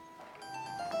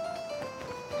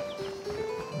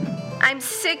I'm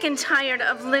sick and tired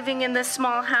of living in this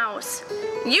small house.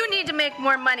 You need to make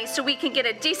more money so we can get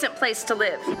a decent place to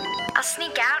live. I'll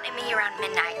sneak out and meet you around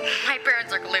midnight. My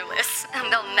parents are clueless.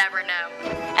 They'll never know.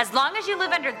 As long as you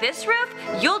live under this roof,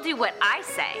 you'll do what I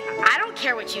say. I don't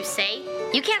care what you say.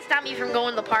 You can't stop me from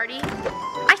going to the party.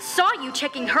 I saw you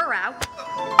checking her out.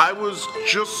 I was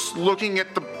just looking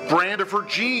at the brand of her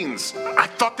jeans. I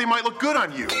thought they might look good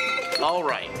on you. All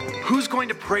right, who's going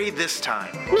to pray this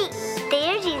time? Me,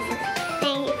 dear Jesus,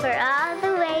 thank you for all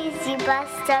the ways you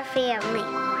blessed our family.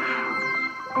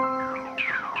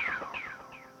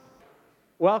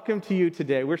 Welcome to you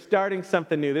today. We're starting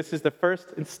something new. This is the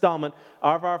first installment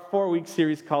of our 4-week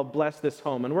series called Bless This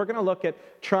Home. And we're going to look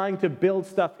at trying to build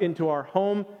stuff into our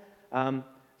home.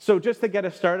 So just to get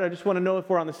us started, I just want to know if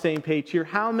we're on the same page here.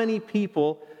 How many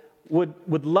people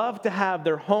would love to have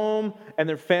their home and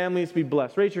their families be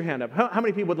blessed? Raise your hand up. How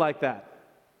many people would like that?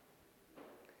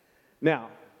 Now,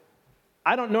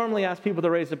 I don't normally ask people to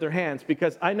raise up their hands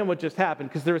because I know what just happened,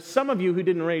 because there are some of you who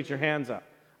didn't raise your hands up,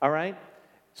 all right?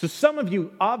 So some of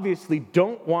you obviously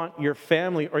don't want your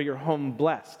family or your home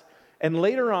blessed. And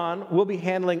later on, we'll be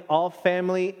handling all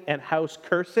family and house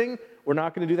cursing. We're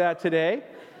not going to do that today.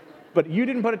 But you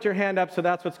didn't put your hand up, so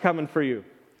that's what's coming for you.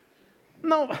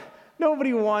 No,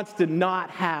 nobody wants to not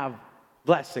have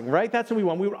blessing, right? That's what we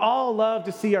want. We would all love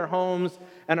to see our homes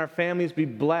and our families be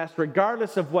blessed,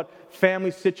 regardless of what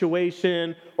family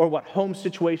situation or what home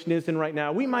situation is in right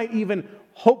now. We might even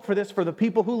hope for this for the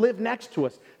people who live next to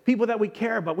us, people that we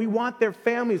care about. We want their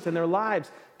families and their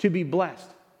lives to be blessed.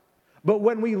 But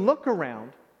when we look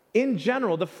around, in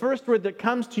general, the first word that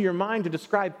comes to your mind to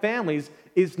describe families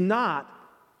is not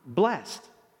blessed,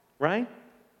 right?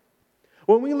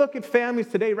 When we look at families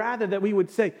today, rather that we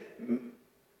would say,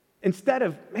 instead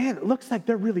of, man, it looks like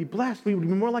they're really blessed, we would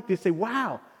be more likely to say,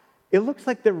 wow, it looks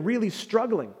like they're really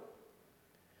struggling.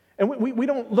 And we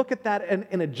don't look at that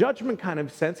in a judgment kind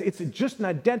of sense. It's just an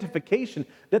identification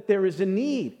that there is a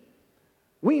need.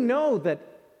 We know that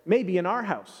maybe in our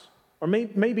house, or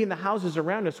maybe in the houses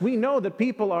around us, we know that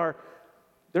people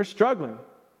they're struggling.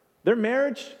 Their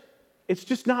marriage, it's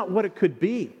just not what it could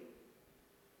be.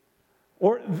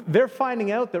 Or they're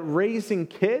finding out that raising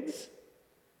kids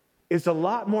is a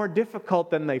lot more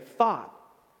difficult than they thought.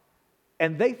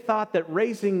 And they thought that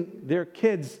raising their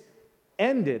kids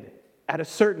ended at a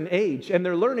certain age, and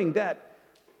they're learning that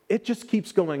it just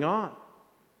keeps going on.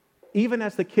 Even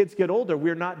as the kids get older,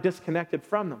 we're not disconnected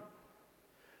from them.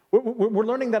 We're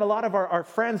learning that a lot of our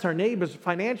friends, our neighbors,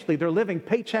 financially, they're living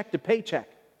paycheck to paycheck.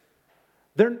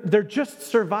 They're just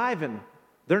surviving.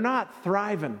 They're not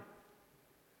thriving.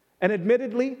 And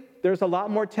admittedly, there's a lot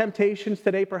more temptations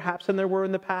today perhaps than there were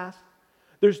in the past.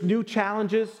 There's new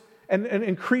challenges, and an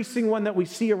increasing one that we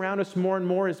see around us more and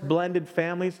more is blended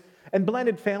families. And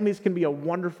blended families can be a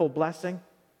wonderful blessing.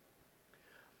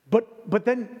 But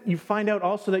then you find out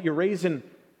also that you're raising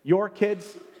your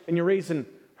kids, and you're raising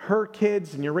her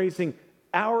kids, and you're raising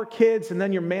our kids, and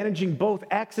then you're managing both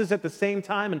exes at the same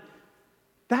time. And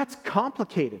that's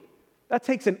complicated. That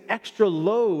takes an extra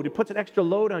load. It puts an extra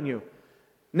load on you.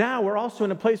 Now we're also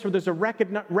in a place where there's a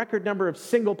record number of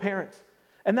single parents.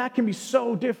 And that can be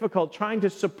so difficult, trying to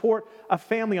support a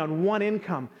family on one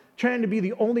income, trying to be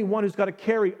the only one who's got to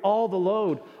carry all the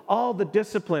load, all the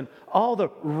discipline, all the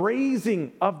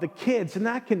raising of the kids. And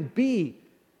that can be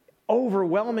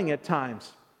overwhelming at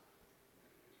times.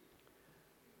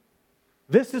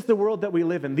 This is the world that we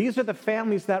live in. These are the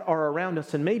families that are around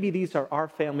us, and maybe these are our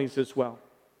families as well.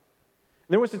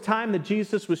 There was a time that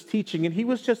Jesus was teaching, and he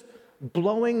was just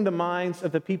blowing the minds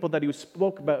of the people that he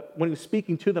spoke about when he was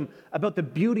speaking to them about the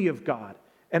beauty of God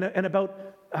and about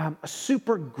a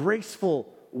super graceful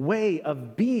way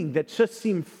of being that just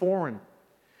seemed foreign.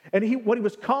 And what he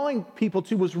was calling people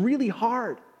to was really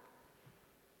hard,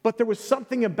 but there was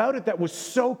something about it that was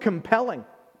so compelling.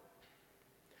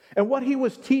 And what he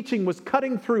was teaching was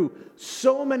cutting through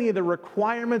so many of the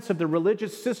requirements of the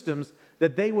religious systems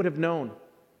that they would have known.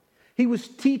 He was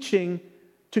teaching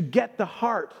to get the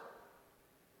heart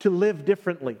to live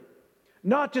differently.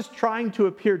 Not just trying to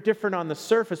appear different on the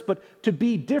surface, but to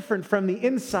be different from the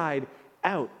inside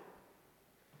out.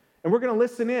 And we're going to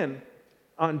listen in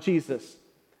on Jesus.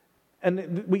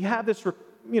 And we have this,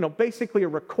 basically a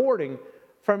recording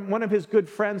from one of his good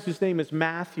friends whose name is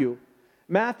Matthew.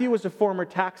 Matthew was a former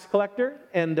tax collector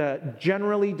and a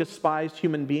generally despised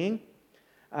human being.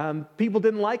 People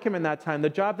didn't like him in that time. The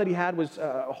job that he had was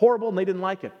horrible, and they didn't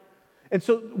like it. And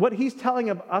so what he's telling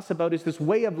us about is this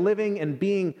way of living and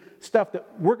being stuff that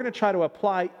we're going to try to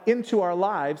apply into our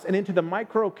lives and into the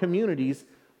micro communities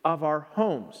of our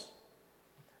homes.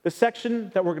 The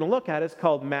section that we're going to look at is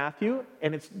called Matthew,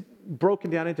 and it's broken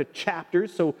down into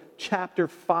chapters. So chapter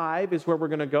 5 is where we're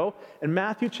going to go. And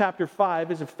Matthew chapter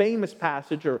 5 is a famous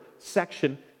passage or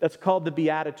section that's called the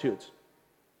Beatitudes.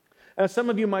 Now, some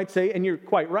of you might say, and you're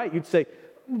quite right, you'd say,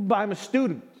 "But I'm a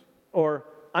student," or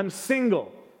 "I'm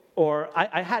single," or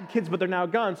I had kids, but they're now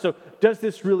gone. So does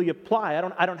this really apply?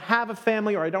 I don't have a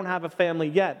family, or I don't have a family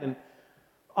yet. And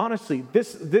honestly,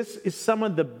 this is some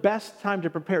of the best time to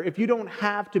prepare. If you don't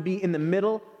have to be in the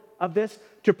middle of this,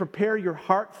 to prepare your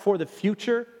heart for the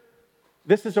future,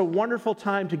 this is a wonderful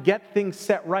time to get things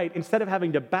set right instead of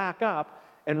having to back up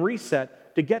and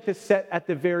reset, to get this set at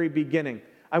the very beginning.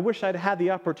 I wish I'd had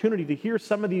the opportunity to hear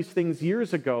some of these things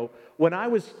years ago when I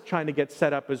was trying to get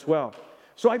set up as well.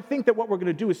 So I think that what we're going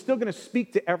to do is still going to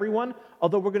speak to everyone,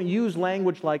 although we're going to use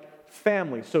language like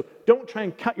family. So don't try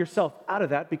and cut yourself out of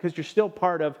that because you're still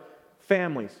part of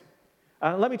families.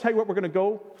 Let me tell you what we're going to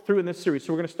go through in this series.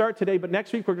 So we're going to start today, but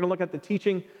next week we're going to look at the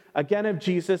teaching again of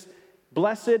Jesus.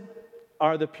 Blessed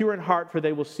are the pure in heart, for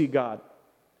they will see God.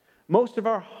 Most of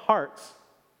our homes,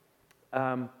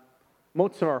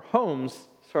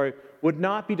 would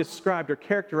not be described or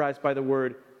characterized by the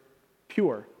word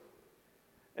pure.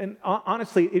 And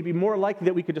honestly, it'd be more likely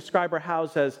that we could describe our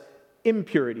house as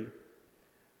impurity.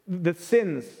 The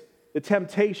sins, the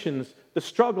temptations, the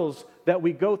struggles that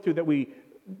we go through, that we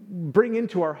bring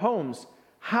into our homes,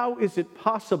 how is it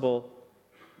possible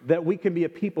that we can be a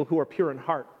people who are pure in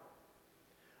heart?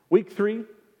 Week 3,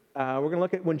 we're going to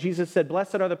look at when Jesus said,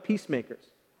 "Blessed are the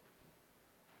peacemakers."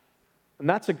 And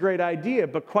that's a great idea,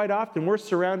 but quite often we're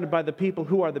surrounded by the people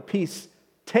who are the peace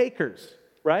takers,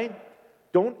 right?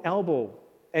 Don't elbow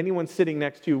anyone sitting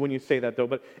next to you when you say that, though,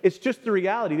 but it's just the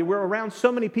reality that we're around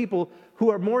so many people who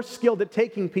are more skilled at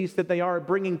taking peace than they are at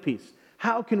bringing peace.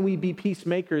 How can we be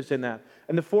peacemakers in that?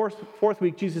 And the fourth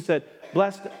week, Jesus said,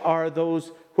 "Blessed are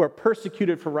those who are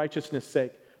persecuted for righteousness'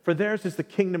 sake, for theirs is the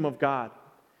kingdom of God."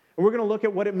 And we're going to look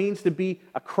at what it means to be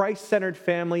a Christ-centered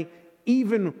family,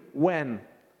 even when,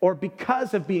 or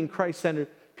because of being Christ-centered,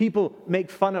 people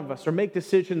make fun of us or make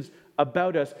decisions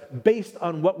about us based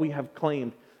on what we have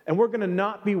claimed. And we're going to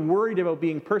not be worried about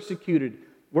being persecuted.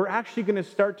 We're actually going to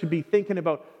start to be thinking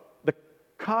about the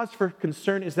cause for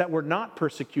concern is that we're not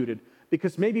persecuted,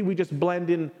 because maybe we just blend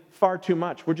in far too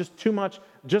much. We're just too much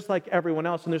just like everyone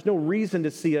else, and there's no reason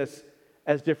to see us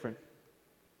as different.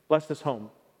 Bless this home.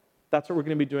 That's what we're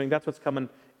going to be doing. That's what's coming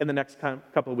in the next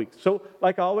couple of weeks. So,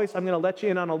 like always, I'm going to let you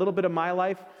in on a little bit of my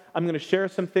life. I'm going to share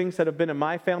some things that have been in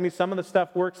my family. Some of the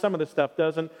stuff works, some of the stuff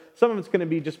doesn't. Some of it's going to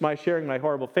be just my sharing my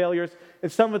horrible failures,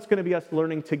 and some of it's going to be us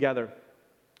learning together.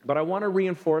 But I want to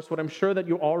reinforce what I'm sure that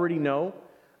you already know.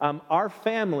 Our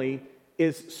family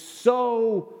is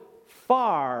so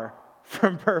far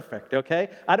from perfect, okay?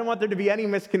 I don't want there to be any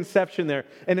misconception there.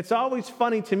 And it's always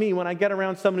funny to me when I get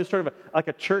around someone who's sort of like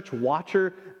a church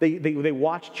watcher. They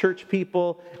watch church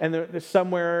people, and they're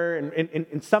somewhere,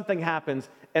 and something happens,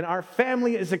 and our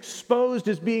family is exposed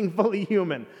as being fully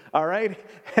human, all right?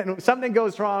 And something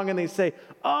goes wrong, and they say,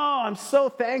 "Oh, I'm so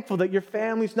thankful that your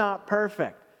family's not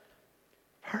perfect."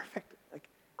 Perfect? Like,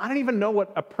 I don't even know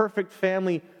what a perfect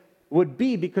family would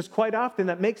be, because quite often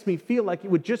that makes me feel like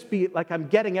it would just be like I'm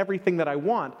getting everything that I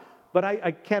want, but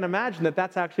I can't imagine that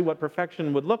that's actually what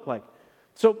perfection would look like.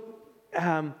 So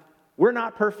we're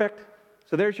not perfect,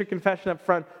 so there's your confession up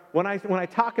front. When I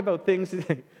talk about things,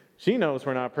 she knows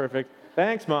we're not perfect.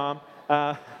 Thanks, Mom.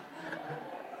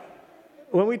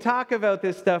 When we talk about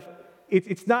this stuff,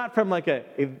 it's not from like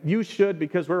you should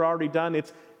because we're already done.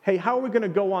 It's, hey, how are we going to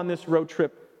go on this road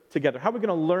trip together? How are we going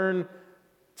to learn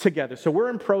together? So we're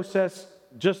in process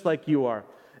just like you are.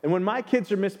 And when my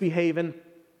kids are misbehaving,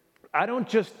 I don't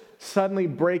just suddenly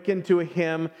break into a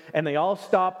hymn and they all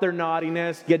stop their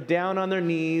naughtiness, get down on their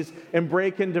knees, and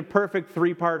break into perfect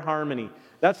 3-part harmony.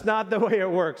 That's not the way it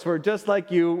works. We're just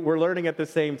like you. We're learning at the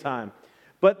same time.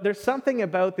 But there's something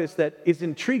about this that is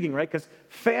intriguing, right? Because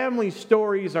family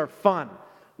stories are fun.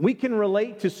 We can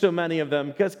relate to so many of them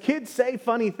because kids say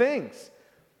funny things.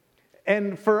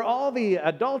 And for all the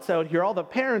adults out here, all the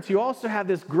parents, you also have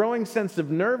this growing sense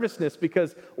of nervousness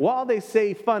because while they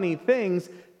say funny things,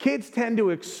 kids tend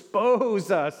to expose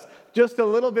us just a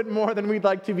little bit more than we'd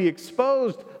like to be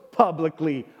exposed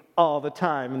publicly all the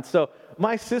time. And so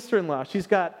my sister-in-law, she's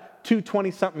got 2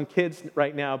 20-something kids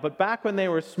right now, but back when they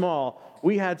were small,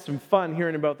 we had some fun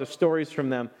hearing about the stories from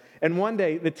them. And one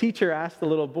day, the teacher asked the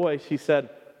little boy, she said,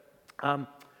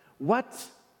 "What's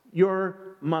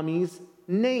your mummy's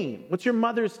name? What's your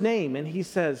mother's name?" And he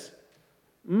says,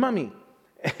 "Mummy."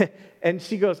 And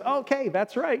she goes, "Okay,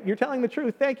 that's right. You're telling the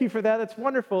truth. Thank you for that. That's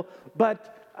wonderful.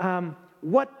 But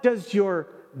what does your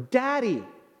daddy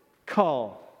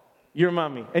call your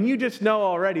mommy. And you just know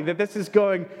already that this is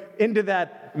going into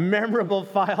that memorable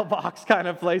file box kind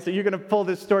of place that you're going to pull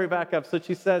this story back up. So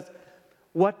she says,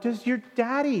 what does your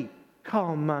daddy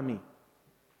call mommy?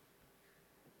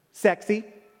 Sexy.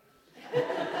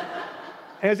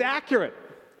 And it's accurate.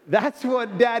 That's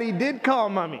what daddy did call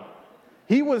mommy.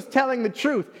 He was telling the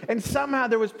truth. And somehow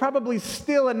there was probably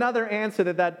still another answer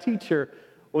that teacher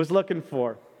was looking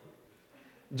for.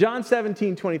 John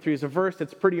 17:23 is a verse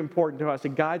that's pretty important to us.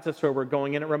 It guides us where we're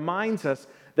going, and it reminds us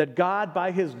that God,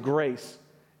 by his grace,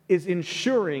 is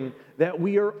ensuring that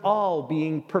we are all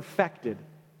being perfected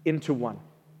into one.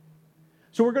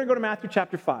 So we're going to go to Matthew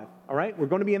chapter 5, all right? We're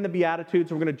going to be in the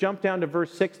Beatitudes. We're going to jump down to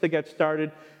verse 6 to get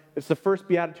started. It's the first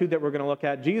Beatitude that we're going to look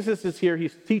at. Jesus is here.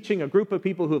 He's teaching a group of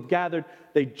people who have gathered.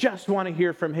 They just want to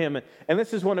hear from him. And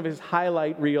this is one of his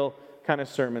highlight reel kind of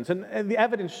sermons. And the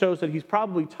evidence shows that he's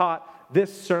probably taught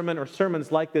this sermon or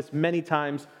sermons like this many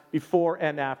times before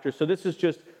and after. So this is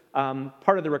just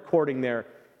part of the recording there.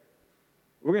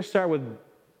 We're going to start with,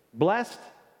 blessed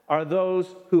are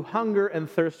those who hunger and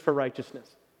thirst for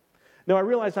righteousness. Now, I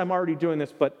realize I'm already doing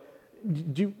this, but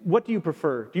what do you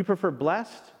prefer? Do you prefer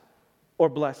blessed or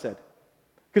blessed?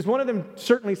 Because one of them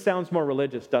certainly sounds more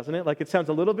religious, doesn't it? Like it sounds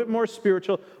a little bit more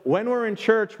spiritual. When we're in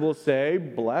church, we'll say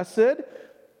blessed.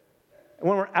 And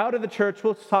when we're out of the church,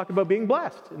 we'll talk about being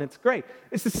blessed, and it's great.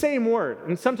 It's the same word,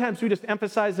 and sometimes we just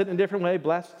emphasize it in a different way.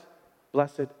 Blessed,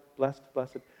 blessed, blessed,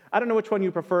 blessed. I don't know which one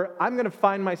you prefer. I'm going to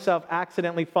find myself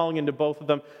accidentally falling into both of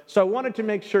them. So I wanted to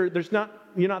make sure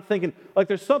you're not thinking, like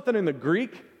there's something in the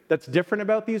Greek that's different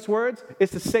about these words.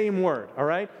 It's the same word, all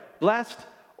right? Blessed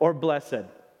or blessed.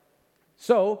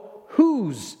 So,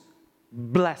 who's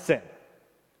blessed?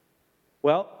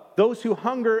 Well, those who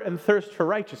hunger and thirst for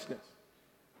righteousness.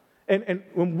 And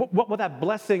what will that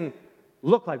blessing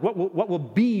look like? What will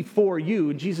be for you?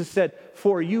 And Jesus said,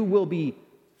 for you will be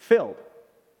filled.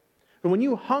 And when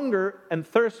you hunger and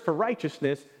thirst for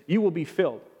righteousness, you will be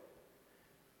filled.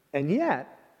 And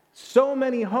yet, so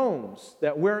many homes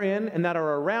that we're in and that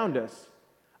are around us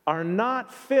are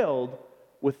not filled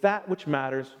with that which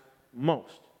matters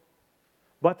most.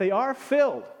 But they are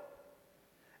filled.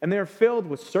 And they're filled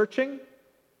with searching.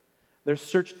 They're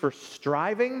searched for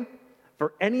striving,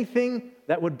 for anything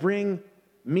that would bring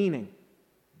meaning.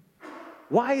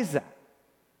 Why is that?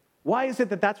 Why is it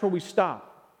that that's where we stop?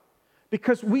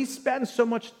 Because we spend so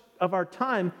much of our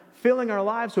time filling our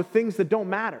lives with things that don't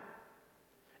matter.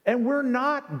 And we're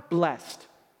not blessed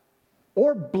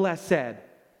or blessed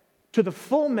to the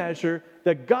full measure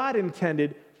that God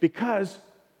intended because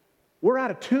we're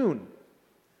out of tune.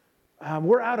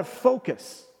 We're out of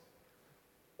focus.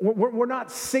 We're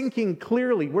not sinking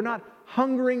clearly. We're not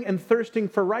hungering and thirsting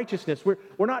for righteousness.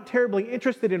 We're not terribly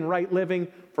interested in right living,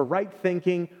 for right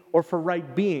thinking, or for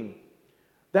right being.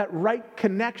 That right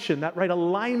connection, that right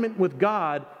alignment with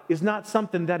God is not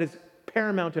something that is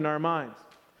paramount in our minds.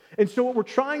 And so what we're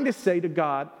trying to say to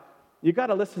God, you got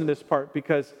to listen to this part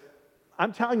because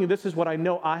I'm telling you this is what I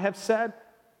know I have said.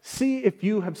 See if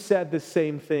you have said the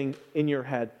same thing in your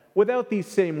head without these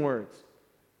same words.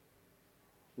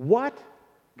 What,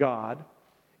 God,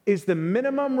 is the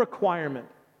minimum requirement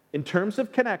in terms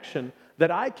of connection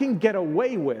that I can get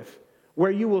away with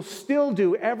where you will still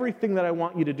do everything that I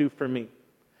want you to do for me?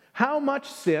 How much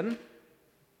sin,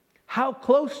 how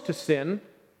close to sin,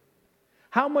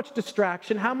 how much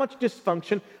distraction, how much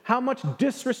dysfunction, how much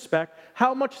disrespect,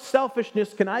 how much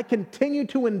selfishness can I continue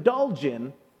to indulge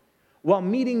in while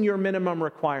meeting your minimum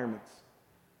requirements?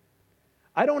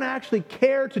 I don't actually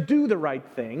care to do the right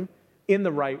thing in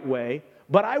the right way,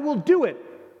 but I will do it.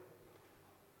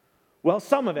 Well,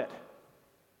 some of it.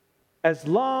 As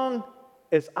long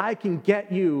as I can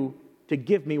get you to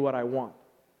give me what I want.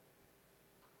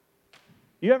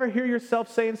 You ever hear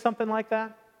yourself saying something like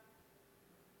that?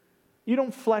 You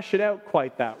don't flesh it out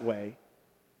quite that way.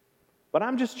 But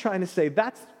I'm just trying to say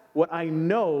that's what I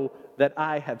know that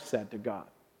I have said to God.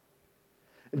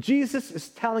 And Jesus is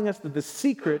telling us that the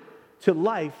secret to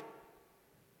life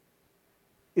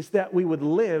is that we would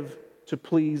live to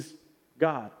please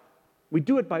God. We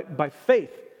do it by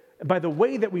faith, by the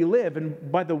way that we live.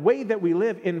 And by the way that we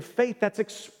live in faith, that's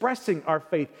expressing our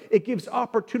faith. It gives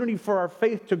opportunity for our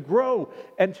faith to grow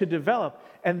and to develop.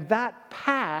 And that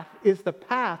path is the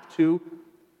path to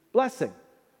blessing,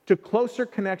 to closer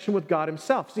connection with God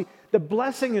himself. See, the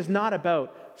blessing is not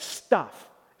about stuff.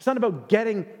 It's not about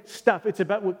getting stuff. It's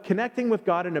about connecting with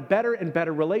God in a better and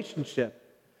better relationship.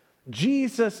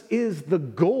 Jesus is the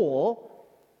goal,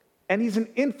 and he's an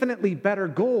infinitely better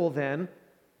goal than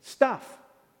stuff.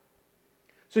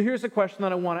 So here's a question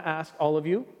that I want to ask all of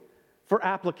you. for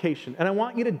application. And I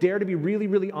want you to dare to be really,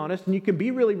 really honest. And you can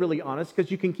be really, really honest because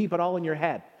you can keep it all in your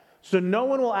head. So no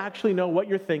one will actually know what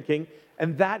you're thinking,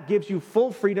 and that gives you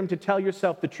full freedom to tell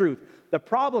yourself the truth. The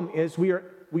problem is we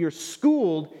are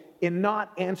schooled in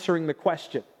not answering the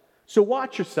question. So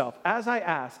watch yourself. As I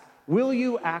ask, will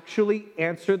you actually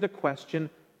answer the question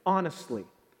honestly?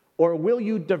 Or will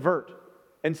you divert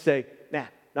and say, nah,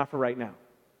 not for right now?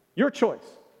 Your choice.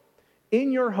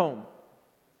 In your home,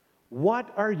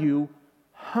 what are you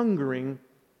hungering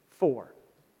for?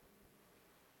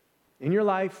 In your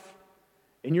life,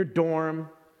 in your dorm,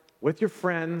 with your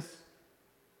friends,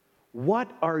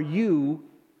 what are you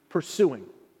pursuing?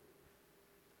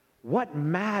 What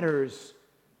matters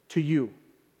to you?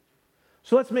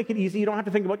 So let's make it easy. You don't have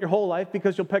to think about your whole life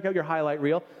because you'll pick out your highlight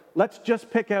reel. Let's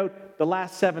just pick out the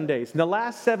last 7 days. In the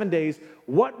last 7 days,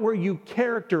 what were you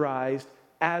characterized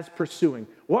as pursuing?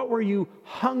 What were you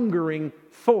hungering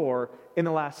for in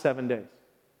the last 7 days?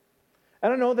 I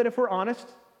don't know that if we're honest,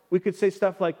 we could say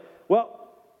stuff like, well,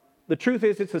 the truth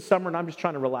is it's the summer and I'm just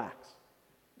trying to relax.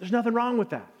 There's nothing wrong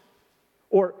with that.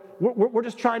 Or we're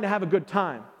just trying to have a good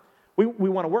time. We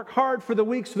want to work hard for the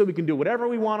week so that we can do whatever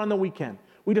we want on the weekend.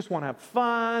 We just want to have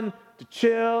fun, to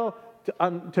chill,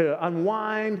 to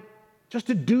unwind, just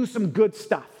to do some good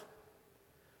stuff.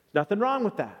 There's nothing wrong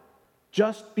with that.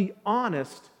 Just be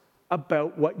honest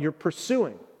about what you're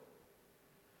pursuing.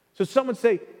 So some would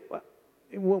say,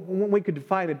 well, when we could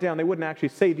define it down, they wouldn't actually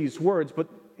say these words, but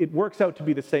it works out to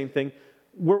be the same thing.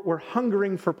 We're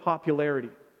hungering for popularity.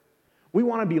 We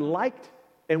want to be liked,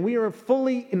 and we are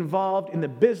fully involved in the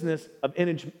business of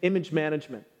image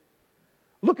management.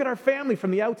 Look at our family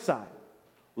from the outside.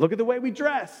 Look at the way we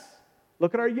dress.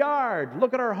 Look at our yard.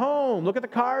 Look at our home. Look at the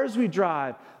cars we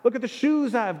drive. Look at the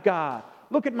shoes I've got.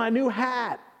 Look at my new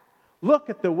hat. Look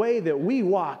at the way that we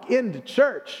walk into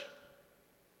church.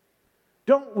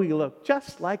 Don't we look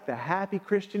just like the happy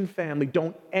Christian family?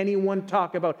 Don't anyone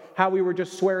talk about how we were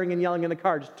just swearing and yelling in the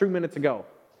car just 2 minutes ago.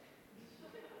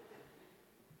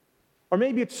 Or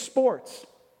maybe it's sports.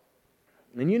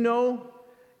 And you know,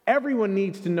 everyone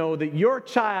needs to know that your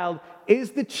child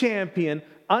is the champion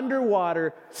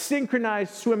underwater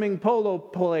synchronized swimming polo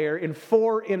player in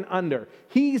 4 and under.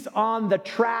 He's on the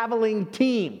traveling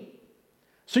team.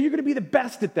 So you're going to be the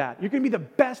best at that. You're going to be the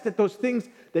best at those things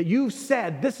that you've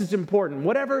said, this is important.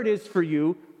 Whatever it is for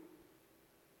you,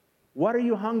 what are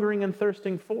you hungering and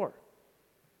thirsting for?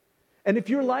 And if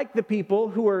you're like the people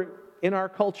who are in our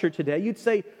culture today, you'd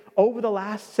say over the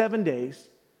last 7 days,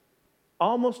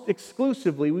 almost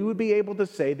exclusively, we would be able to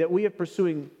say that we have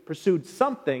pursued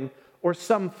something or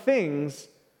some things,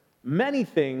 many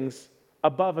things,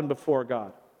 above and before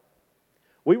God.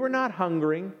 We were not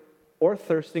hungering or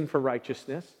thirsting for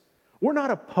righteousness. We're not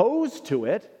opposed to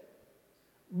it,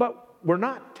 but we're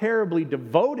not terribly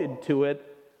devoted to it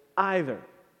either.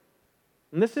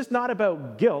 And this is not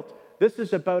about guilt. This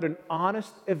is about an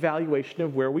honest evaluation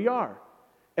of where we are.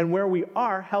 And where we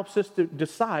are helps us to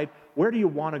decide, where do you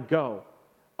want to go?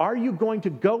 Are you going to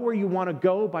go where you want to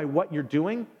go by what you're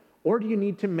doing, or do you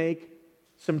need to make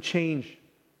some change?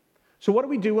 So what do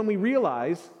we do when we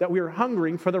realize that we are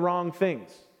hungering for the wrong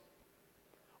things?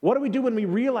 What do we do when we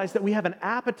realize that we have an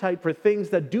appetite for things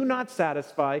that do not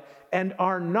satisfy and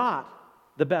are not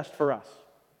the best for us?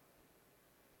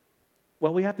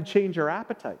 Well, we have to change our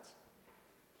appetites.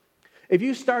 If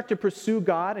you start to pursue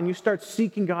God and you start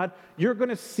seeking God, you're going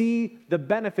to see the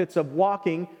benefits of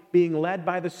walking, being led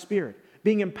by the Spirit,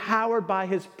 being empowered by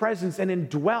His presence and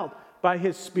indwelt by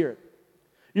His Spirit.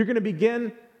 You're going to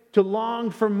begin to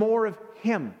long for more of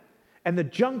Him. And the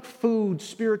junk food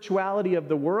spirituality of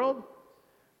the world,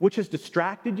 which has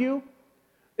distracted you,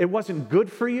 it wasn't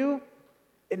good for you,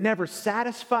 it never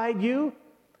satisfied you,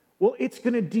 well, it's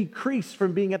going to decrease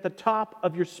from being at the top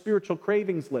of your spiritual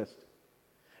cravings list.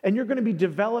 And you're going to be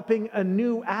developing a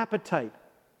new appetite.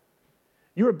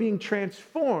 You are being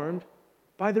transformed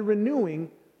by the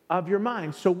renewing of your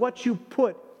mind. So what you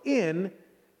put in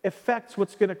affects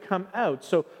what's going to come out.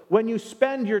 So when you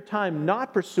spend your time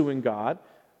not pursuing God,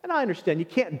 and I understand you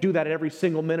can't do that every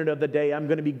single minute of the day. I'm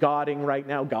going to be Godding right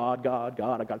now. God, God,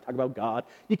 God. I got to talk about God.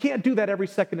 You can't do that every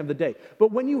second of the day.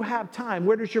 But when you have time,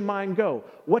 where does your mind go?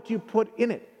 What do you put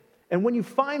in it? And when you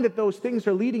find that those things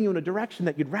are leading you in a direction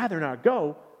that you'd rather not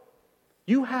go,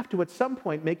 you have to at some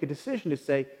point make a decision to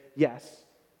say yes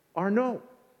or no.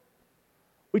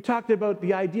 We talked about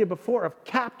the idea before of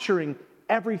capturing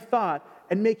every thought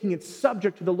and making it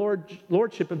subject to the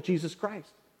lordship of Jesus Christ.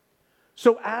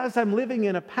 So as I'm living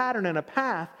in a pattern and a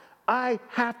path, I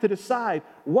have to decide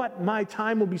what my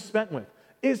time will be spent with.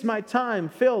 Is my time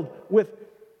filled with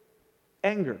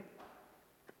anger?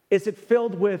 Is it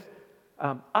filled with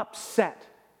upset,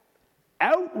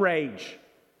 outrage.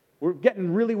 We're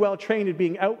getting really well trained at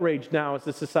being outraged now as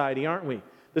a society, aren't we?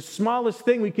 The smallest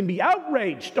thing we can be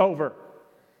outraged over.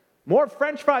 More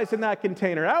French fries in that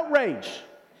container, outrage.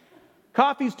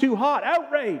 Coffee's too hot,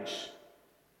 outrage.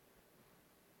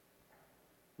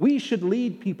 We should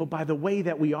lead people by the way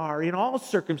that we are in all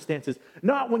circumstances,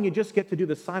 not when you just get to do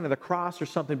the sign of the cross or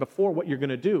something before what you're going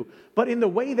to do, but in the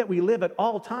way that we live at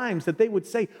all times, that they would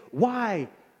say, why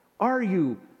are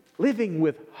you living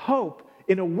with hope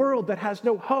in a world that has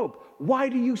no hope? Why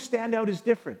do you stand out as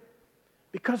different?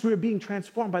 Because we're being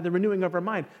transformed by the renewing of our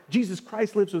mind. Jesus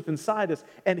Christ lives within inside us,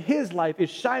 and his life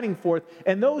is shining forth.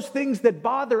 And those things that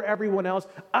bother everyone else,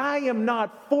 I am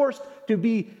not forced to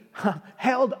be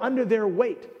held under their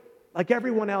weight like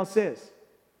everyone else is.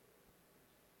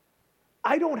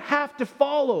 I don't have to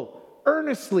follow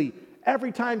earnestly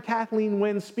every time Kathleen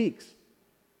Wynne speaks.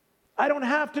 I don't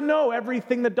have to know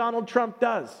everything that Donald Trump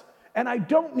does. And I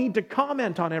don't need to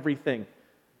comment on everything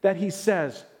that he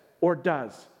says or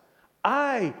does.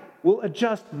 I will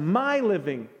adjust my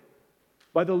living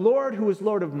by the Lord who is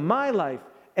Lord of my life,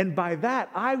 and by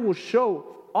that I will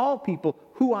show all people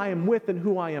who I am with and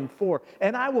who I am for,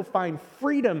 and I will find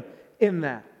freedom in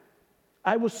that.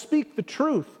 I will speak the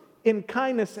truth in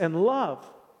kindness and love.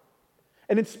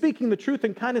 And in speaking the truth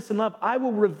in kindness and love, I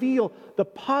will reveal the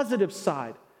positive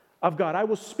side of God. I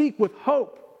will speak with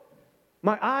hope.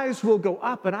 My eyes will go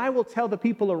up, and I will tell the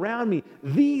people around me,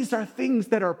 these are things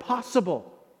that are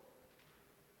possible.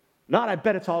 Not, I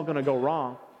bet it's all going to go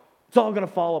wrong. It's all going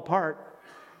to fall apart.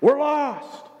 We're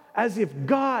lost. As if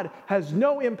God has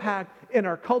no impact in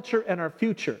our culture and our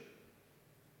future.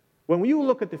 When you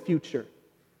look at the future,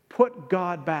 put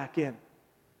God back in.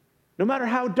 No matter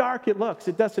how dark it looks,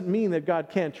 it doesn't mean that God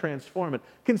can't transform it.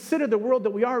 Consider the world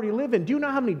that we already live in. Do you know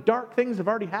how many dark things have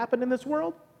already happened in this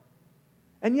world?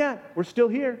 And yet, we're still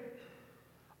here.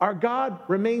 Our God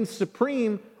remains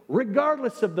supreme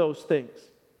regardless of those things.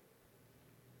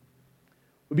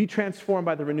 We'll be transformed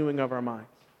by the renewing of our minds.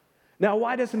 Now,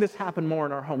 why doesn't this happen more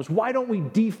in our homes? Why don't we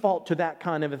default to that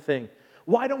kind of a thing?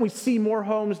 Why don't we see more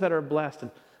homes that are blessed?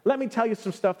 And let me tell you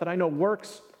some stuff that I know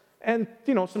works and,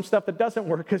 some stuff that doesn't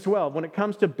work as well when it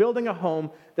comes to building a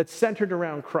home that's centered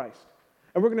around Christ.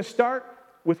 And we're going to start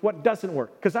with what doesn't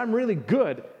work, because I'm really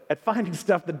good at finding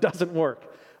stuff that doesn't work.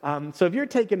 So if you're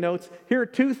taking notes, here are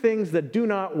two things that do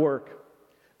not work.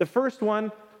 The first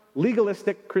one,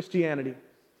 legalistic Christianity.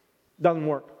 Doesn't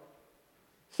work.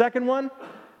 Second one,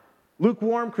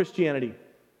 lukewarm Christianity.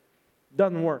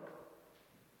 Doesn't work.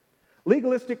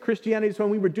 Legalistic Christianity is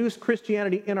when we reduce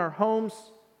Christianity in our homes,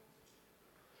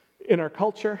 in our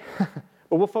culture,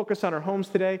 but we'll focus on our homes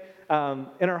today,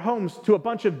 in our homes to a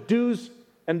bunch of do's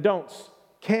and don'ts,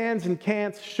 cans and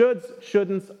can'ts, shoulds,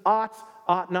 shouldn'ts, oughts,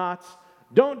 ought nots.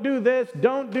 Don't do this,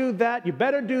 don't do that, you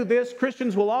better do this,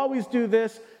 Christians will always do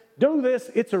this,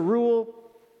 it's a rule.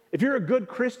 If you're a good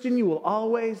Christian, you will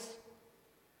always.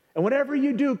 And whatever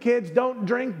you do, kids, don't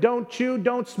drink, don't chew,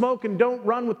 don't smoke, and don't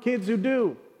run with kids who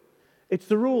do. It's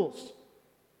the rules.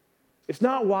 It's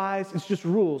not wise, it's just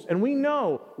rules. And we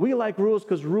know we like rules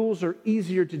because rules are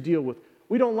easier to deal with.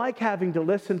 We don't like having to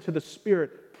listen to the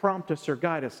Spirit prompt us or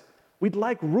guide us. We'd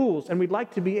like rules, and we'd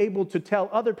like to be able to tell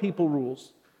other people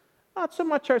rules. Not so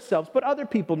much ourselves, but other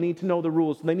people need to know the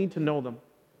rules, and they need to know them.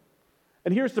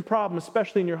 And here's the problem,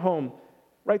 especially in your home.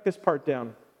 Write this part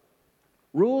down.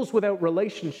 Rules without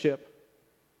relationship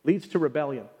leads to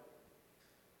rebellion.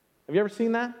 Have you ever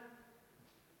seen that?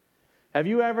 Have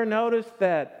you ever noticed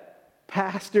that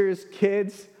pastors'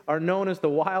 kids are known as the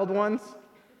wild ones?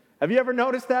 Have you ever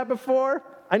noticed that before?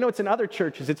 I know it's in other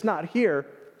churches, it's not here.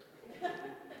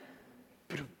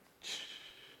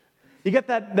 You get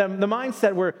that the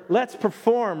mindset where let's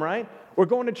perform, right? We're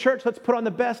going to church, let's put on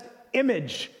the best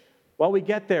image while we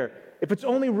get there. If it's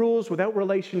only rules without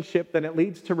relationship, then it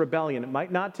leads to rebellion. It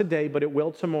might not today, but it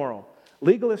will tomorrow.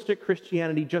 Legalistic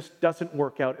Christianity just doesn't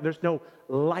work out. There's no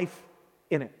life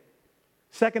in it.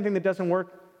 Second thing that doesn't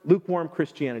work, lukewarm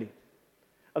Christianity.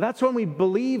 Now, that's when we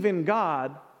believe in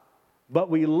God, but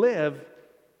we live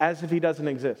as if he doesn't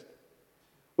exist.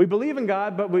 We believe in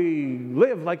God, but we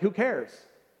live like who cares?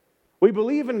 We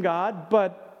believe in God,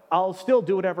 but I'll still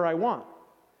do whatever I want.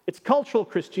 It's cultural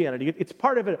Christianity. It's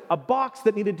part of a box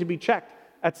that needed to be checked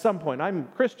at some point. I'm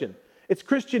Christian. It's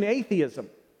Christian atheism.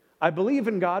 I believe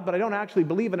in God, but I don't actually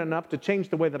believe in it enough to change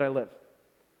the way that I live.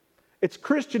 It's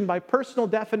Christian by personal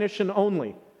definition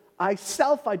only. I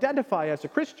self-identify as a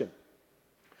Christian,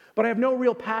 but I have no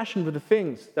real passion for the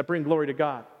things that bring glory to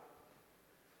God.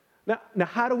 Now,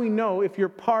 how do we know if you're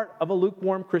part of a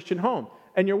lukewarm Christian home?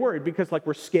 And you're worried because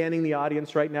we're scanning the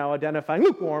audience right now, identifying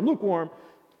lukewarm.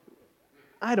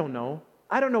 I don't know.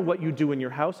 I don't know what you do in your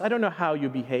house. I don't know how you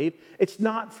behave. It's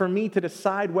not for me to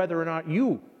decide whether or not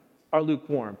you are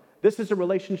lukewarm. This is a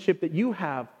relationship that you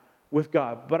have with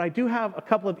God. But I do have a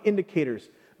couple of indicators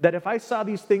that if I saw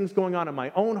these things going on in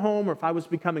my own home, or if I was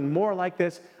becoming more like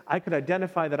this, I could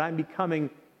identify that I'm becoming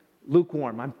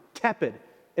lukewarm. I'm tepid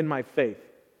in my faith.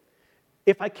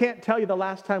 If I can't tell you the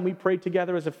last time we prayed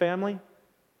together as a family,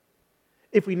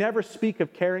 if we never speak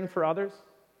of caring for others,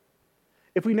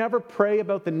 if we never pray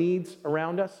about the needs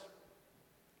around us,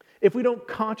 if we don't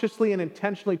consciously and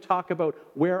intentionally talk about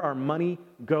where our money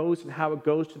goes and how it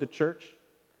goes to the church,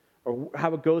 or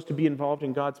how it goes to be involved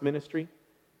in God's ministry,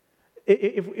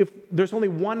 if there's only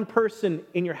one person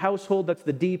in your household that's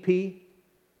the DP,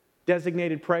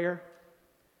 designated prayer,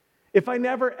 if I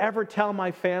never ever tell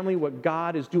my family what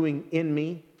God is doing in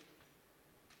me,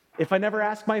 if I never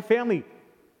ask my family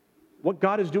what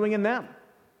God is doing in them,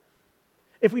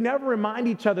 if we never remind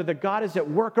each other that God is at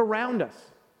work around us,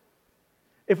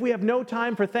 if we have no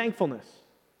time for thankfulness,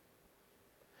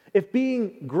 if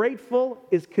being grateful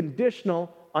is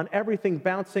conditional on everything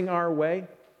bouncing our way,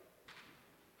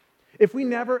 if we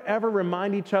never ever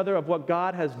remind each other of what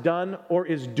God has done or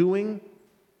is doing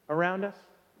around us,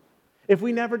 if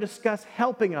we never discuss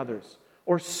helping others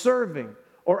or serving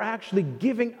or actually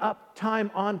giving up time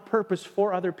on purpose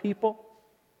for other people,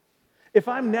 if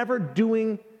I'm never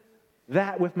doing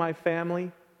that with my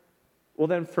family, well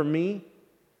then for me,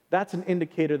 that's an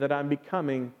indicator that I'm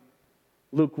becoming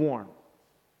lukewarm.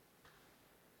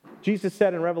 Jesus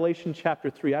said in Revelation chapter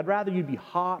 3, I'd rather you be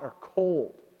hot or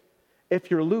cold. If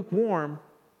you're lukewarm,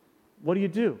 what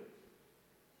do?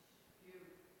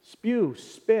 Spew,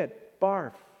 spit,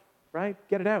 barf, right?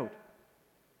 Get it out.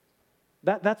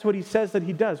 That's what he says that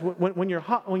he does. When you're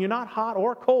hot, when you're not hot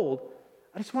or cold,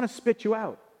 I just want to spit you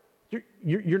out.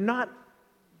 You're not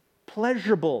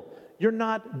pleasurable. You're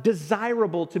not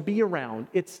desirable to be around.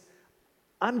 It's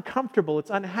uncomfortable.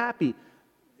 It's unhappy.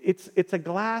 It's a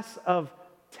glass of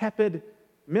tepid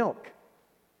milk.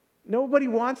 Nobody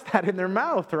wants that in their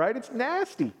mouth, right? It's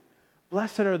nasty.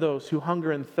 Blessed are those who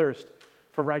hunger and thirst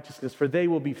for righteousness, for they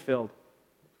will be filled.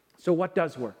 So what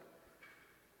does work?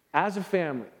 As a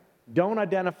family, don't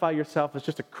identify yourself as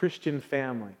just a Christian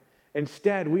family.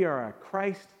 Instead, we are a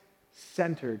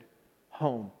Christ-centered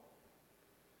home.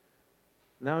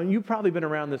 Now, you've probably been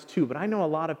around this too, but I know a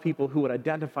lot of people who would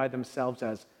identify themselves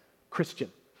as Christian.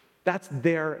 That's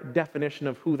their definition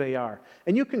of who they are.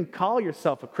 And you can call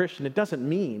yourself a Christian. It doesn't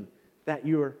mean that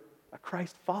you're a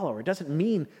Christ follower. It doesn't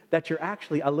mean that you're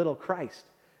actually a little Christ.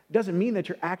 It doesn't mean that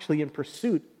you're actually in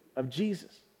pursuit of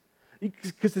Jesus.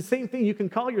 Because the same thing, you can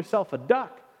call yourself a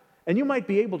duck, and you might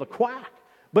be able to quack,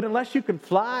 but unless you can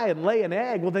fly and lay an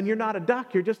egg, well, then you're not a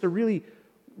duck. You're just a really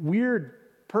weird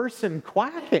person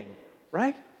quacking,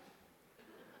 right?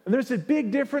 And there's a big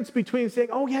difference between saying,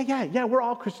 oh, yeah, we're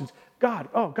all Christians.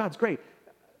 God's great.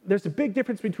 There's a big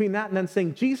difference between that and then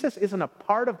saying, Jesus isn't a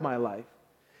part of my life.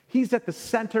 He's at the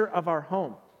center of our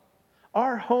home.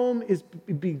 Our home is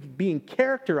being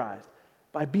characterized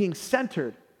by being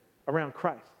centered around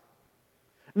Christ.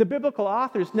 And the biblical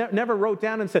authors never wrote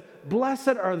down and said,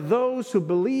 blessed are those who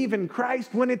believe in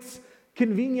Christ when it's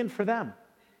convenient for them.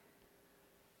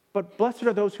 But blessed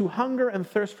are those who hunger and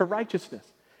thirst for righteousness.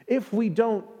 If we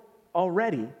don't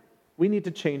already, we need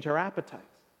to change our appetites.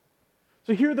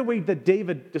 So hear the way that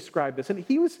David described this. And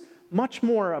he was much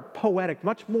more poetic,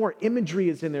 much more imagery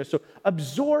is in there. So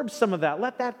absorb some of that.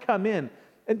 Let that come in.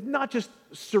 And not just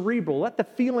cerebral. Let the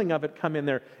feeling of it come in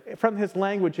there. From his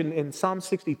language in Psalm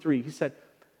 63, he said,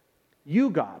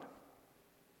 you, God,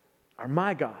 are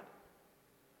my God.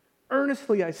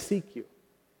 Earnestly I seek you.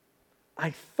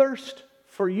 I thirst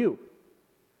for you.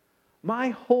 My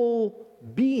whole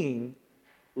being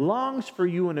longs for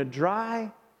you in a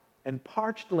dry and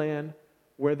parched land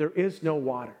where there is no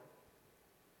water.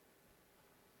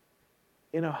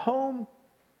 In a home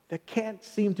that can't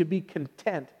seem to be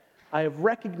content, I have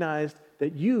recognized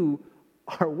that you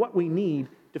are what we need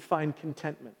to find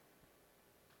contentment.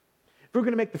 If we're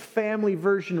going to make the family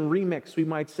version remix, we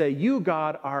might say, you,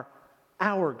 God, are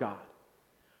our God.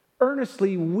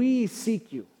 Earnestly we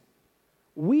seek you.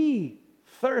 We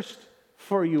thirst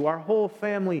for you. Our whole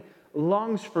family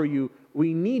longs for you.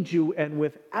 We need you, and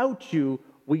without you,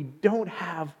 we don't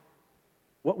have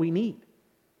what we need.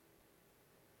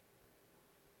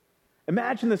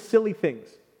 Imagine the silly things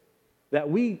that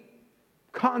we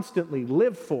constantly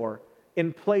live for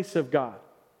in place of God.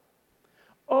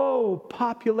 Oh,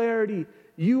 popularity,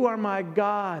 you are my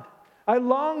God. I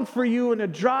long for you in a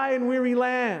dry and weary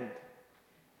land.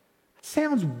 It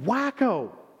sounds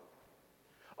wacko.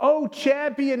 O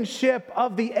championship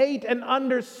of the 8 and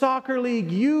under soccer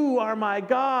league, you are my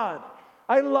God.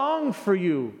 I long for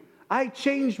you. I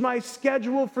changed my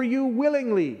schedule for you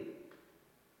willingly.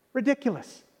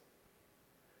 Ridiculous.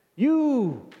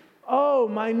 You, oh,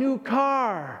 my new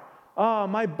car. Oh,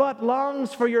 my butt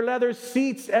longs for your leather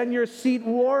seats and your seat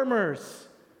warmers.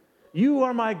 You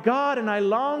are my God, and I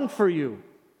long for you.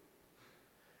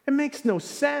 It makes no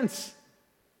sense.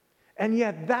 And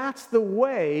yet that's the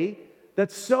way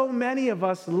that so many of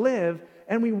us live,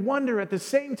 and we wonder at the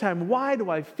same time, why do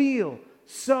I feel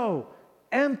so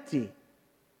empty?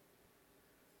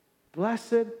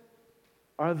 Blessed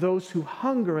are those who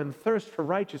hunger and thirst for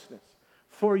righteousness,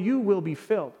 for you will be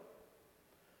filled.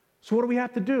 So what do we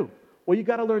have to do? Well, you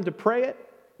got to learn to pray it,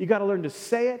 you got to learn to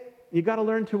say it, you got to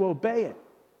learn to obey it.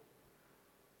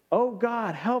 Oh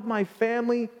God, help my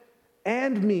family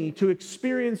and me to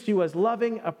experience you as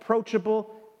loving, approachable,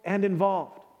 and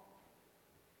involved.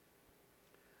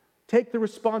 Take the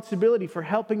responsibility for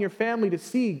helping your family to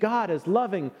see God as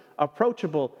loving,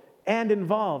 approachable, and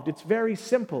involved. It's very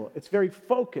simple. It's very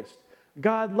focused.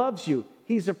 God loves you.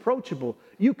 He's approachable.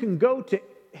 You can go to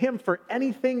Him for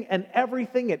anything and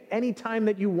everything at any time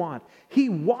that you want. He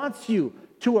wants you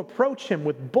to approach Him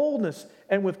with boldness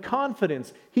and with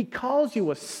confidence. He calls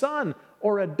you a son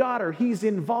or a daughter. He's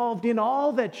involved in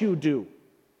all that you do,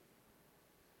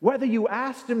 whether you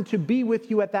asked Him to be with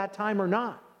you at that time or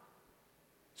not.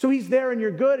 So He's there in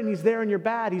your good and He's there in your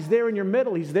bad. He's there in your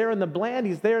middle. He's there in the bland.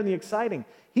 He's there in the exciting.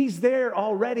 He's there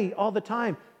already all the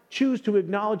time. Choose to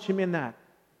acknowledge Him in that.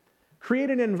 Create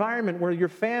an environment where your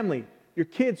family, your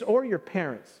kids, or your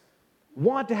parents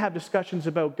want to have discussions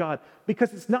about God,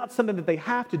 because it's not something that they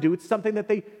have to do. It's something that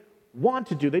they want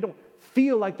to do. They don't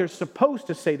feel like they're supposed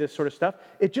to say this sort of stuff.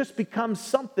 It just becomes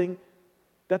something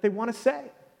that they want to say.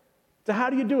 So how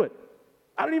do you do it?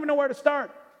 I don't even know where to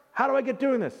start. How do I get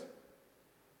doing this?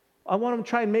 I want to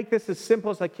try and make this as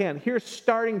simple as I can. Here's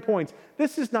starting points.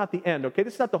 This is not the end, okay?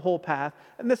 This is not the whole path,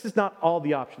 and this is not all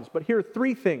the options. But here are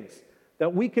 3 things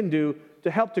that we can do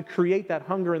to help to create that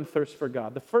hunger and thirst for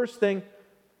God. The first thing,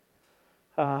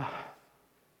 we're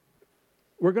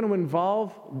going to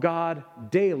involve God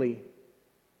daily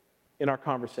in our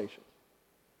conversations.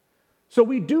 So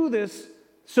we do this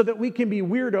so that we can be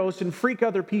weirdos and freak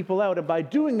other people out, and by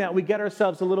doing that, we get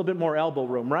ourselves a little bit more elbow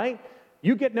room, right?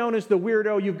 You get known as the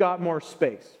weirdo, you've got more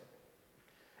space.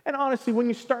 And honestly, when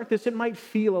you start this, it might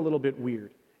feel a little bit weird.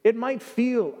 It might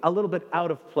feel a little bit out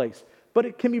of place, but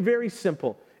it can be very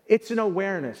simple. It's an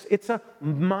awareness. It's a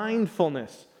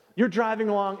mindfulness. You're driving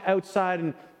along outside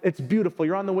and it's beautiful.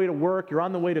 You're on the way to work, you're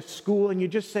on the way to school, and you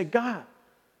just say, God,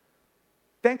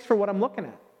 thanks for what I'm looking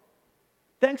at.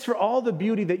 Thanks for all the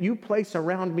beauty that you place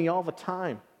around me all the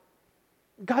time.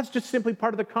 God's just simply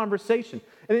part of the conversation.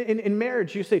 And in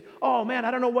marriage, you say, oh man,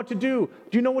 I don't know what to do.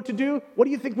 Do you know what to do? What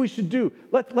do you think we should do?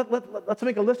 Let's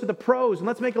make a list of the pros and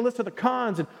let's make a list of the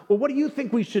cons. And well, what do you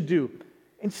think we should do?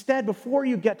 Instead, before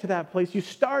you get to that place, you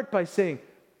start by saying,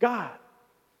 God,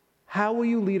 how will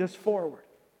you lead us forward?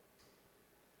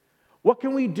 What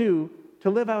can we do to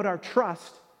live out our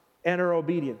trust and our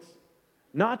obedience?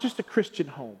 Not just a Christian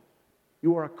home.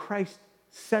 You are a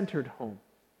Christ-centered home.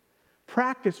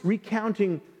 Practice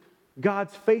recounting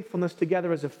God's faithfulness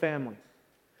together as a family.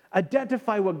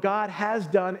 Identify what God has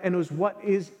done and what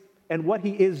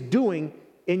He is doing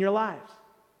in your lives.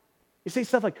 You say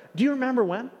stuff like, do you remember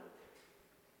when?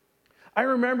 I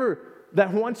remember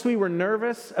that once we were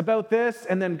nervous about this,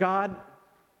 and then God,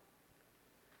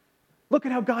 look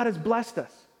at how God has blessed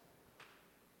us.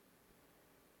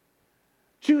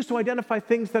 Choose to identify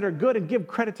things that are good and give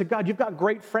credit to God. You've got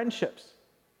great friendships.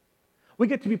 We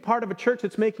get to be part of a church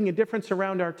that's making a difference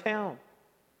around our town.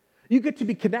 You get to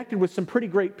be connected with some pretty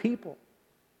great people.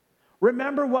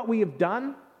 Remember what we have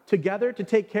done together to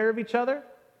take care of each other?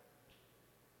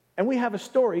 And we have a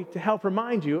story to help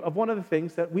remind you of one of the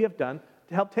things that we have done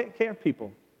to help take care of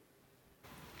people.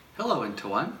 Hello, Into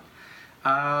One.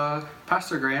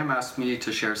 Pastor Graham asked me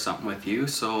to share something with you,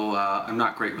 so I'm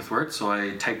not great with words, so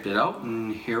I typed it out,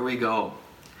 and here we go.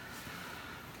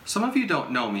 Some of you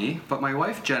don't know me, but my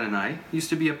wife Jen and I used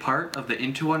to be a part of the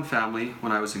Into One family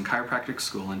when I was in chiropractic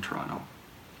school in Toronto.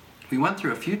 We went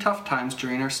through a few tough times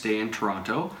during our stay in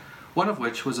Toronto, one of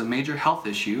which was a major health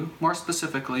issue, more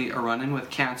specifically a run-in with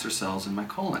cancer cells in my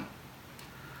colon.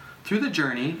 Through the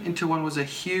journey, Into One was a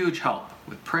huge help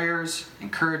with prayers,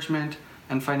 encouragement,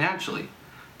 and financially,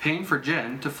 paying for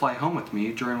Jen to fly home with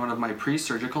me during one of my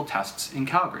pre-surgical tests in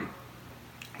Calgary.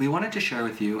 We wanted to share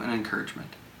with you an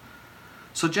encouragement.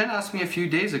 So Jen asked me a few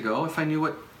days ago if I knew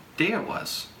what day it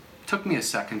was. It took me a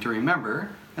second to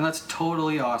remember, and that's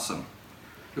totally awesome.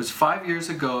 It was 5 years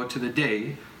ago to the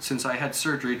day since I had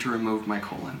surgery to remove my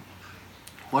colon.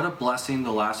 What a blessing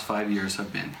the last 5 years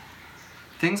have been.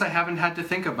 Things I haven't had to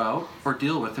think about or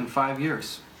deal with in 5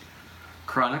 years.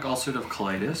 Chronic ulcerative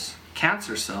colitis,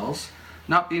 cancer cells,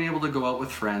 not being able to go out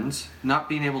with friends, not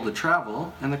being able to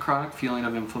travel, and the chronic feeling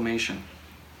of inflammation.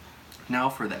 Now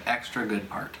for the extra good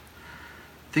part.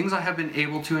 Things I have been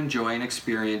able to enjoy and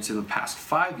experience in the past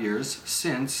 5 years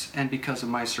since and because of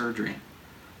my surgery.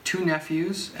 2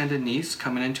 nephews and a niece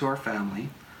coming into our family,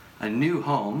 a new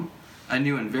home, a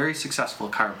new and very successful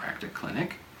chiropractic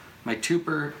clinic, my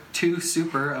two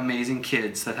super amazing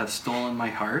kids that have stolen my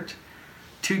heart,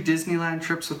 2 Disneyland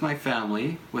trips with my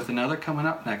family, with another coming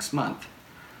up next month,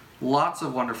 lots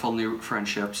of wonderful new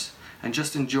friendships, and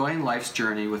just enjoying life's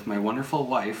journey with my wonderful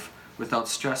wife without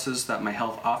stresses that my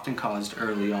health often caused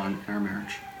early on in our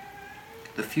marriage.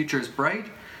 The future is bright,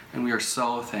 and we are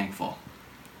so thankful.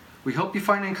 We hope you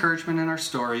find encouragement in our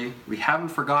story. We haven't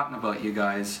forgotten about you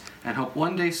guys, and hope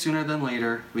one day sooner than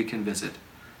later we can visit.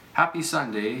 Happy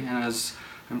Sunday, and as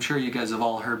I'm sure you guys have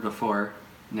all heard before,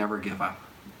 never give up.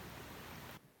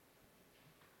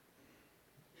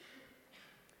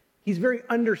 He's very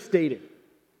understated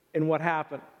in what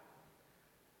happened.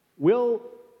 Will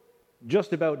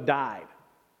just about died.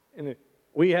 And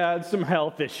we had some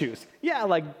health issues. Yeah,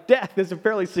 like death is a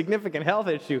fairly significant health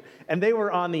issue, and they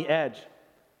were on the edge.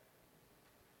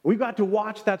 We got to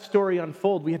watch that story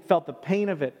unfold. We had felt the pain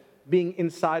of it being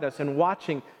inside us and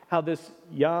watching how this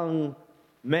young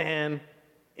man,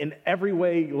 in every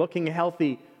way looking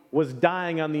healthy, was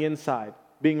dying on the inside,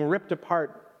 being ripped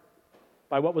apart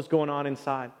by what was going on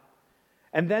inside.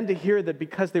 And then to hear that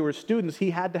because they were students, he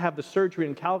had to have the surgery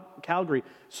in Calgary,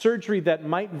 surgery that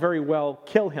might very well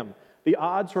kill him. The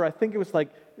odds were, I think it was like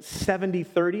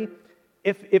 70-30.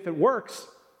 If it works,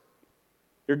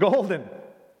 you're golden.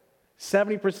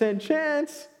 70%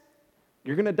 chance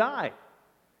you're going to die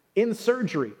in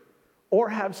surgery or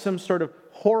have some sort of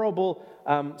horrible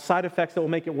side effects that will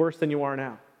make it worse than you are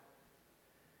now.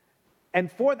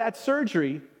 And for that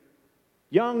surgery,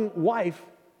 young wife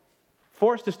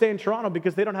forced to stay in Toronto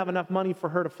because they don't have enough money for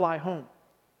her to fly home.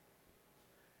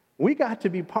 We got to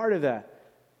be part of that.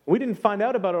 We didn't find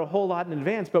out about it a whole lot in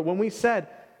advance, but when we said,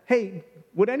 hey,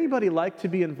 would anybody like to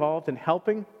be involved in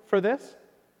helping for this?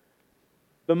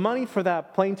 The money for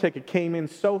that plane ticket came in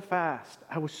so fast.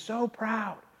 I was so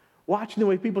proud watching the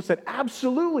way people said,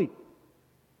 absolutely.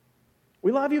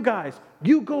 We love you guys.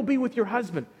 You go be with your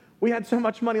husband. We had so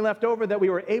much money left over that we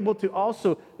were able to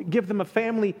also give them a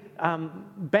family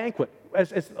banquet.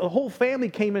 As the whole family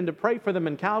came in to pray for them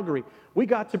in Calgary, we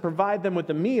got to provide them with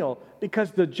a meal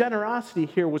because the generosity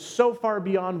here was so far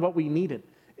beyond what we needed.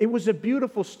 It was a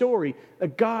beautiful story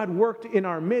that God worked in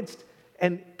our midst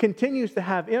and continues to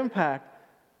have impact,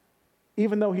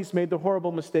 even though he's made the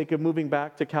horrible mistake of moving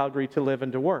back to Calgary to live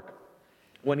and to work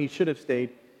when he should have stayed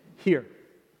here.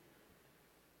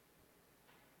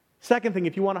 Second thing,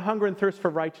 if you want to hunger and thirst for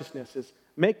righteousness, is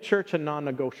make church a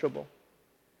non-negotiable.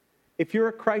 If you're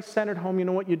a Christ-centered home, you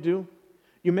know what you do?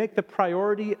 You make the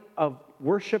priority of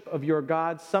worship of your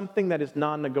God something that is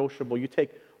non-negotiable. You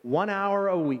take 1 hour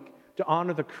a week to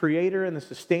honor the creator and the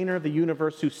sustainer of the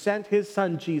universe who sent his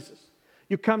son Jesus.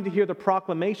 You come to hear the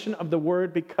proclamation of the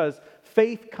word because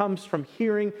faith comes from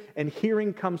hearing and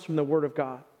hearing comes from the word of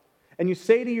God. And you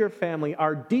say to your family,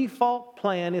 our default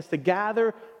plan is to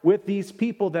gather with these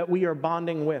people that we are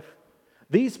bonding with.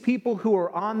 These people who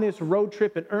are on this road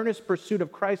trip in earnest pursuit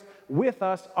of Christ with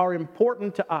us are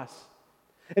important to us.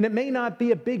 And it may not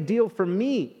be a big deal for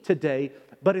me today,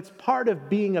 but it's part of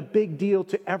being a big deal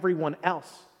to everyone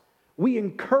else. We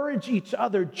encourage each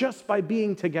other just by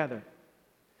being together.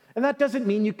 And that doesn't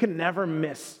mean you can never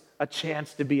miss a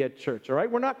chance to be at church, all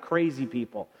right? We're not crazy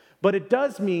people. But it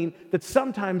does mean that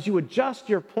sometimes you adjust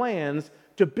your plans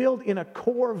to build in a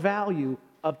core value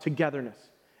of togetherness.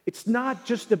 It's not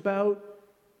just about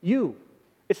you.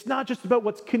 It's not just about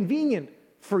what's convenient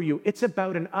for you. It's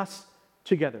about an us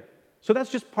together. So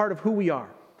that's just part of who we are.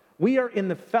 We are in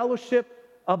the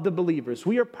fellowship of the believers.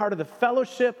 We are part of the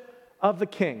fellowship of the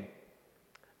King.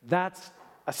 That's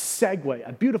a segue,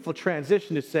 a beautiful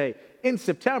transition to say, in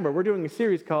September, we're doing a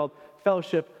series called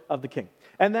Fellowship of the King.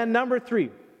 And then number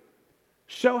 3,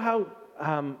 show how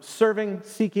serving,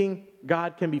 seeking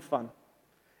God can be fun.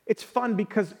 It's fun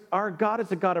because our God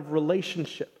is a God of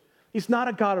relationship. He's not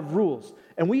a God of rules.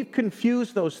 And we've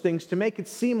confused those things to make it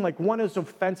seem like one is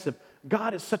offensive.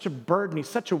 God is such a burden. He's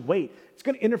such a weight. It's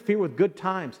going to interfere with good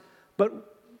times.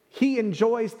 But he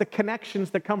enjoys the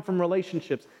connections that come from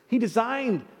relationships. He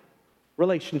designed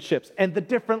relationships and the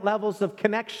different levels of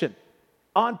connection.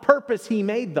 On purpose, he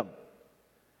made them.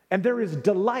 And there is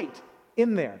delight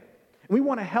in there. And we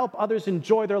want to help others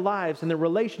enjoy their lives and their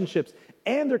relationships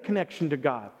and their connection to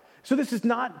God. So this is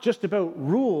not just about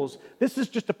rules. This is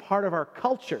just a part of our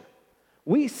culture.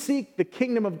 We seek the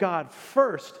kingdom of God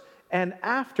first, and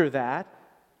after that,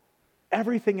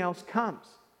 everything else comes.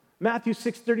 Matthew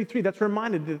 6:33,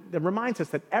 that reminds us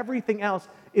that everything else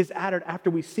is added after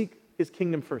we seek his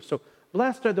kingdom first. So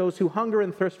blessed are those who hunger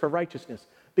and thirst for righteousness,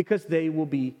 because they will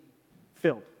be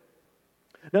filled.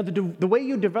 Now, the way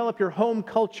you develop your home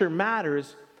culture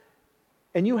matters,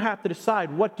 and you have to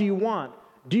decide, what do you want?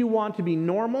 Do you want to be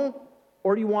normal,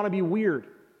 or do you want to be weird?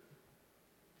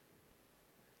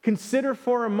 Consider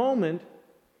for a moment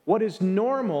what is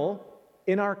normal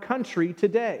in our country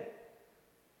today.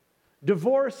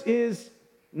 Divorce is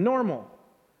normal.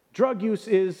 Drug use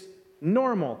is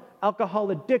normal. Alcohol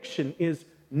addiction is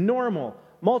normal.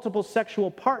 Multiple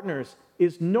sexual partners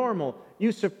is normal.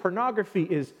 Use of pornography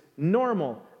is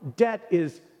normal. Debt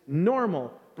is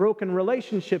normal. Broken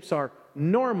relationships are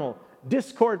normal.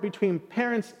 Discord between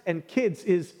parents and kids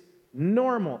is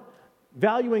normal.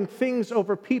 Valuing things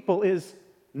over people is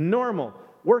normal.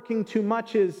 Working too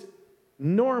much is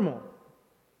normal.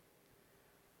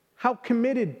 How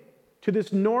committed to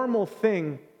this normal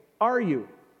thing are you?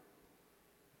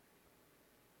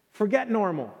 Forget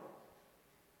normal.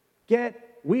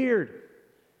 Get weird.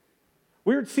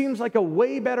 Weird seems like a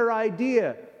way better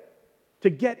idea to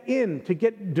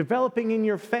get developing in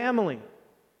your family.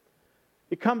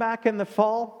 You come back in the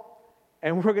fall,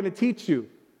 and we're going to teach you.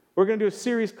 We're going to do a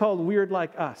series called Weird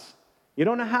Like Us. You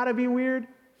don't know how to be weird?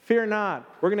 Fear not.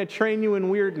 We're going to train you in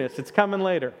weirdness. It's coming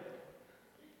later.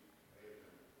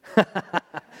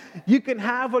 You can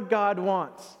have what God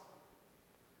wants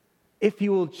if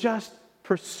you will just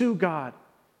pursue God,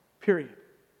 period.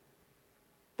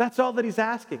 That's all that he's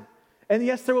asking. And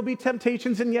yes, there will be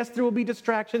temptations, and yes, there will be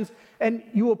distractions, and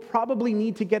you will probably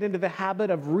need to get into the habit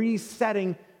of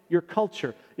resetting your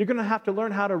culture. You're going to have to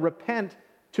learn how to repent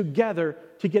together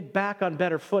to get back on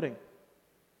better footing.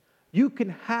 You can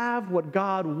have what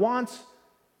God wants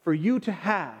for you to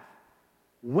have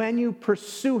when you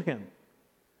pursue him.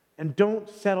 And don't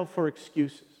settle for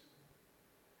excuses.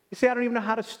 You say, I don't even know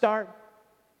how to start.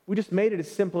 We just made it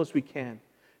as simple as we can.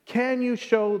 Can you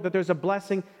show that there's a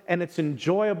blessing and it's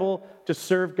enjoyable to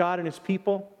serve God and his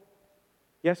people?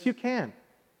 Yes, you can.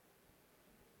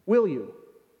 Will you?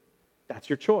 That's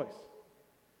your choice.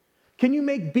 Can you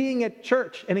make being at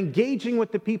church and engaging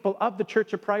with the people of the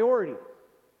church a priority?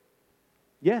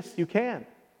 Yes, you can.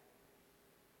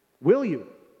 Will you?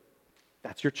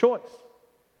 That's your choice.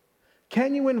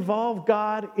 Can you involve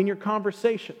God in your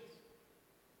conversations?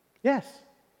 Yes,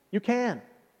 you can.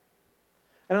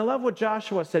 And I love what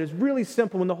Joshua said. It's really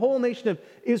simple. When the whole nation of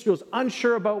Israel is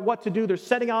unsure about what to do, they're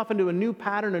setting off into a new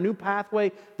pattern, a new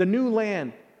pathway, the new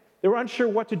land. They were unsure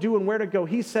what to do and where to go.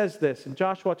 He says this in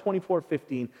Joshua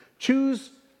 24:15.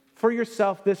 Choose for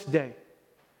yourself this day,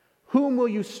 whom will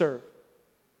you serve?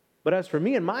 But as for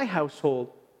me and my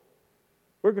household,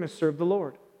 we're going to serve the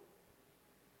Lord.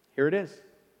 Here it is.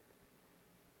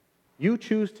 You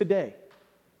choose today.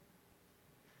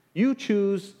 You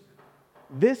choose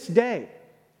this day.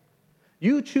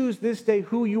 You choose this day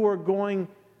who you are going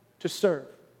to serve.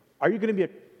 Are you going to be a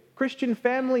Christian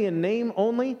family in name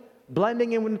only,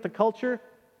 blending in with the culture,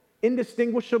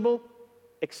 indistinguishable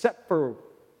except for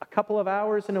a couple of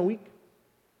hours in a week?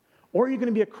 Or are you going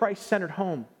to be a Christ-centered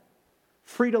home,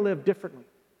 free to live differently?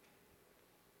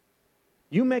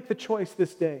 You make the choice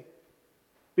this day,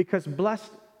 because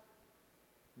blessed,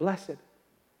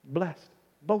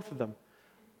 both of them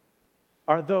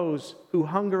are those who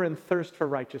hunger and thirst for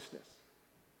righteousness,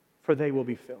 for they will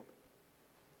be filled.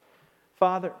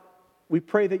 Father, we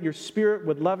pray that your Spirit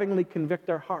would lovingly convict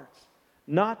our hearts,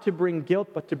 not to bring guilt,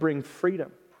 but to bring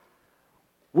freedom.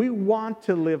 We want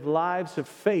to live lives of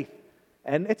faith,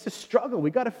 and it's a struggle.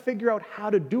 We've got to figure out how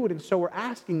to do it, and so we're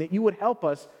asking that you would help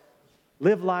us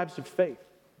live lives of faith.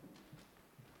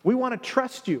 We want to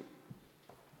trust you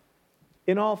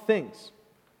in all things.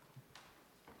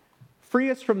 Free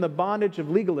us from the bondage of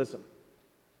legalism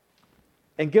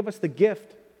and give us the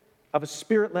gift of a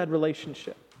Spirit-led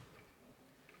relationship.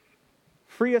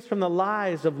 Free us from the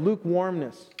lies of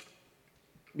lukewarmness,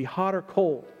 be hot or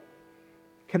cold.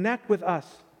 Connect with us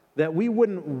that we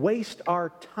wouldn't waste our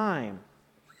time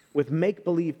with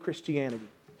make-believe Christianity.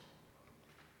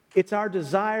 It's our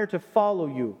desire to follow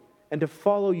you and to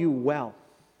follow you well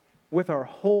with our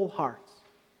whole hearts.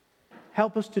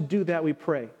 Help us to do that, we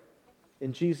pray.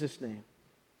 In Jesus' name,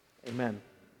 amen.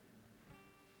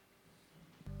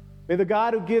 May the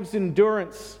God who gives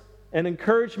endurance and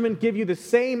encouragement give you the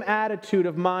same attitude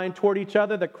of mind toward each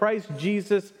other that Christ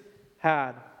Jesus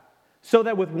had. so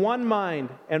that with one mind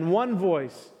and one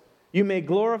voice you may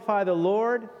glorify the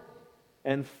Lord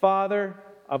and Father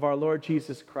of our Lord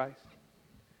Jesus Christ.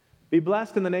 Be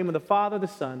blessed in the name of the Father, the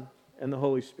Son, and the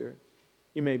Holy Spirit.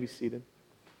 You may be seated.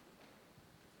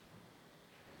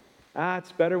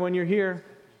 It's better when you're here.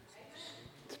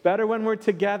 It's better when we're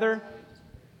together.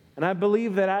 And I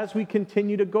believe that as we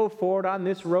continue to go forward on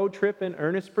this road trip in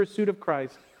earnest pursuit of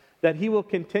Christ, that He will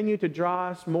continue to draw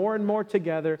us more and more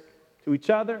together to each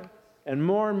other and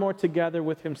more together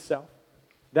with Himself.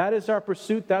 That is our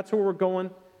pursuit. That's where we're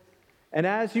going. And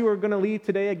as you are going to leave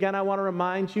today, again, I want to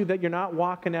remind you that you're not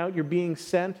walking out. You're being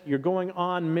sent. You're going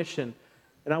on mission.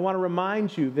 And I want to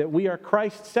remind you that we are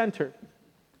Christ-centered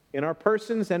in our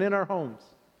persons and in our homes.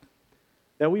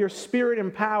 That we are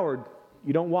Spirit-empowered.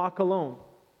 You don't walk alone.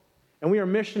 And we are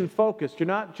mission-focused. You're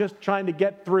not just trying to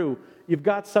get through. You've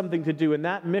got something to do. And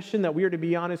that mission that we are to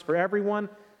be on is for everyone,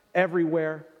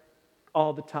 everywhere,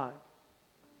 all the time.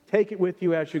 Take it with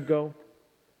you as you go.